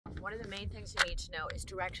one of the main things you need to know is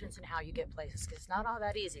directions and how you get places, because it's not all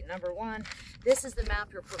that easy. Number one, this is the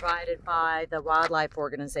map you're provided by the Wildlife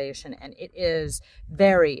Organization, and it is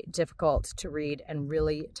very difficult to read and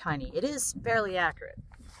really tiny. It is fairly accurate.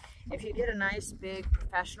 If you get a nice big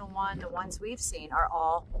professional one, the ones we've seen are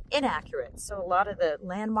all inaccurate. So a lot of the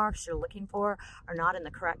landmarks you're looking for are not in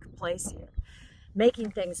the correct place here.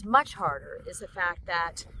 Making things much harder is the fact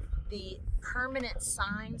that the permanent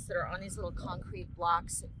signs that are on these little concrete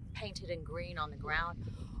blocks painted in green on the ground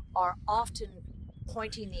are often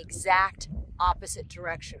pointing the exact opposite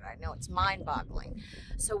direction. I know it's mind-boggling.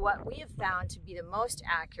 So what we have found to be the most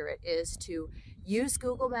accurate is to use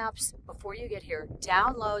Google Maps before you get here.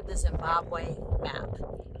 Download the Zimbabwe map.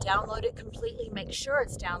 Download it completely. Make sure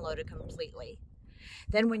it's downloaded completely.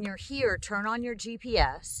 Then when you're here, turn on your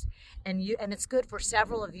GPS, and it's good for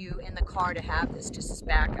several of you in the car to have this just as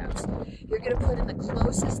backups. You're going to put in the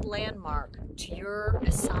closest landmark to your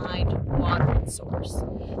assigned watering source.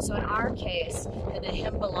 So in our case, the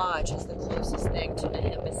𝗭𝗶𝗺𝗯𝗄𝗲 is the closest thing to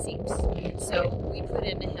𝗭𝗶𝗺𝗪𝗂𝗃𝗃. So we put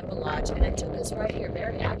in 𝗭𝗶𝗺𝗪, and it took us right here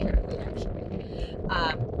very accurately, actually.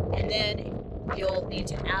 And then you'll need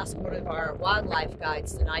to ask one of our wildlife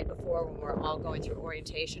guides the night before when we're all going through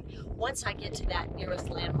orientation. Once I get to that nearest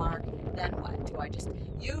landmark, then what? Do I just,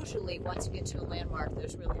 usually once you get to a landmark,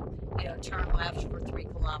 there's really, turn left for 3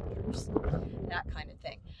 kilometers, that kind of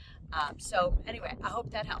thing. So anyway, I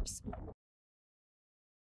hope that helps.